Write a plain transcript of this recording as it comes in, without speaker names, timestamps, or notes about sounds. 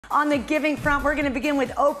On the giving front, we're going to begin with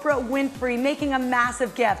Oprah Winfrey making a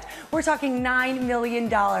massive gift. We're talking $9 million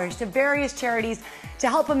to various charities to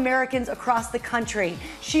help Americans across the country.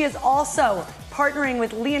 She is also partnering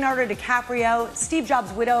with Leonardo DiCaprio, Steve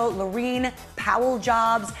Jobs' widow, Lorene Powell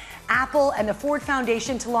Jobs, Apple, and the Ford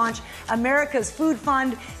Foundation to launch America's Food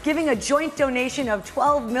Fund, giving a joint donation of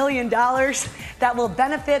 $12 million that will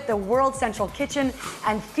benefit the World Central Kitchen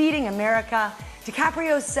and Feeding America.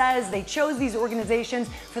 DiCaprio says they chose these organizations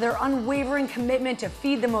for their unwavering commitment to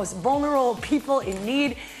feed the most vulnerable people in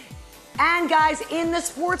need. And guys, in the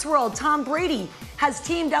sports world, Tom Brady has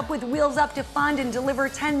teamed up with Wheels Up to fund and deliver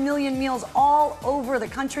 10 million meals all over the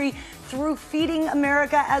country through Feeding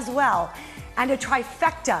America as well. And a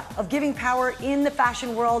trifecta of giving power in the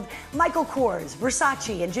fashion world. Michael Kors,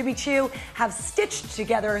 Versace, and Jimmy Choo have stitched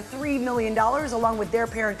together $3 million along with their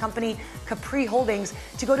parent company, Capri Holdings,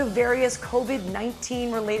 to go to various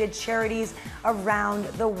COVID-19 related charities around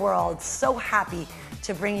the world. So happy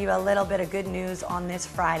to bring you a little bit of good news on this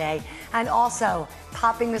Friday. And also,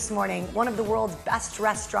 popping this morning, one of the world's best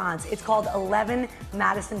restaurants. It's called 11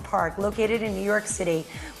 Madison Park, located in New York City.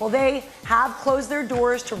 Well, they have closed their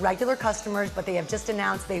doors to regular customers, but they have just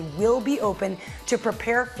announced they will be open to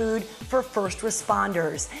prepare food for first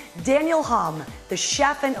responders. Daniel Hum, the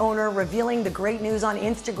chef and owner, revealing the great news on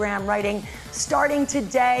Instagram, writing, "Starting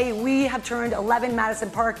today, we have turned 11 Madison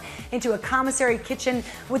Park into a commissary kitchen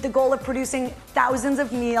with the goal of producing thousands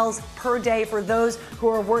of meals per day for those who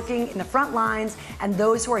are working in the front lines and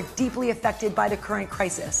those who are deeply affected by the current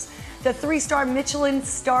crisis. The three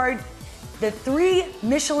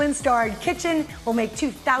Michelin-starred kitchen will make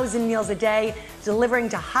 2,000 meals a day, delivering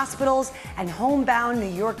to hospitals and homebound New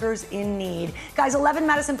Yorkers in need." Guys, 11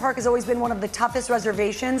 Madison Park has always been one of the toughest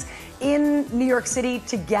reservations in New York City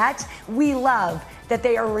to get. We love that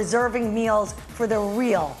they are reserving meals for the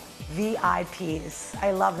real VIPs.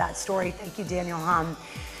 I love that story. Thank you, Daniel Hum.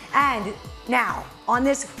 And now, on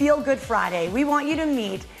this Feel Good Friday, we want you to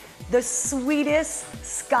meet the sweetest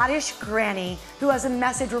Scottish granny who has a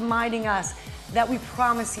message reminding us that we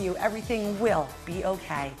promise you everything will be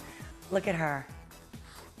okay. Look at her.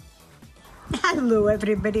 Hello,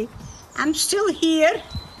 everybody. I'm still here.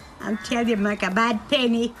 I'll tell you, like a bad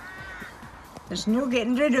penny. There's no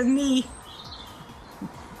getting rid of me.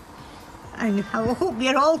 And I hope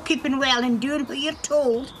you're all keeping well and doing what you're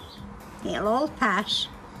told. It'll all pass.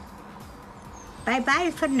 Bye-bye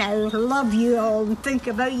for now. Love you all and think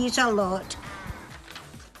about you a lot.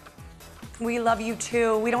 We love you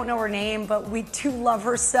too. We don't know her name, but we do love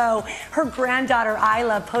her so. Her granddaughter,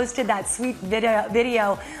 Isla, posted that sweet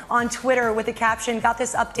video on Twitter with the caption, "Got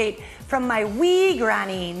this update from my wee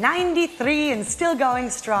granny, 93 and still going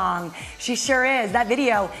strong." She sure is. That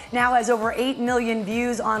video now has over 8 million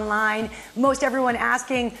views online. Most everyone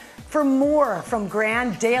asking for more from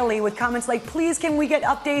Gran daily with comments like, "Please, can we get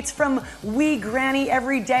updates from wee granny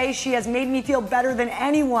every day? She has made me feel better than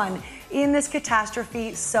anyone in this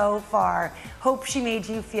catastrophe so far." Hope she made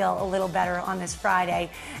you feel a little better on this Friday.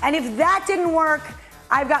 And if that didn't work,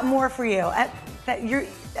 I've got more for you.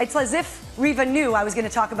 It's as if Riva knew I was going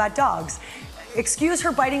to talk about dogs. Excuse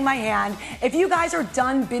her biting my hand. If you guys are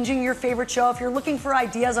done binging your favorite show, if you're looking for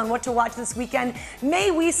ideas on what to watch this weekend, may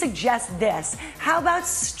we suggest this? How about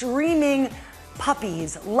streaming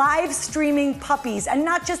puppies, live streaming puppies, and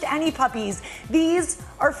not just any puppies. These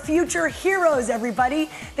are future heroes, everybody.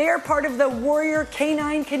 They are part of the Warrior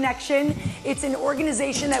Canine Connection. It's an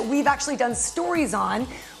organization that we've actually done stories on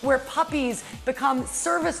where puppies become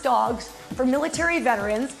service dogs for military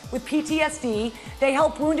veterans with PTSD. They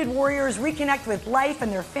help wounded warriors reconnect with life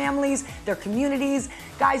and their families, their communities.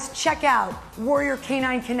 Guys, check out Warrior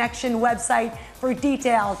Canine Connection website for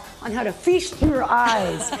details on how to feast your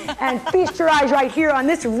eyes and feast your eyes right here on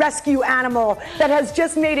this rescue animal that has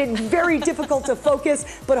just made it very difficult to focus,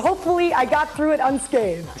 but hopefully I got through it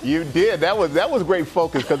unscathed. You did. That was great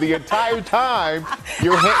focus because the entire time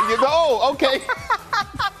your head, okay.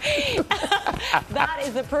 That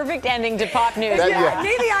is the perfect ending to Pop News. Yeah,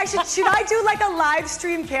 maybe I should I do like a live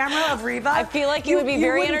stream camera of Riva? I feel like you would be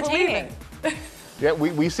very entertaining. Yeah,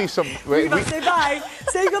 we see some. Riva, say bye.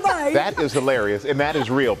 Say goodbye. That is hilarious, and that is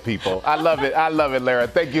real, people. I love it. I love it, Lara.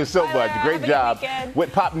 Thank you so much. Lara. Great job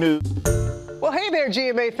with Pop News. Well, hey there,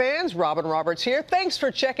 GMA fans. Robin Roberts here. Thanks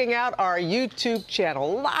for checking out our YouTube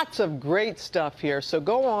channel. Lots of great stuff here. So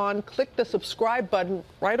go on, click the subscribe button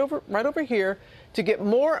right over here to get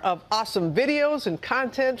more of awesome videos and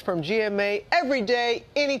content from GMA every day,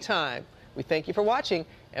 anytime. We thank you for watching,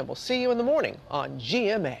 and we'll see you in the morning on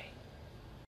GMA.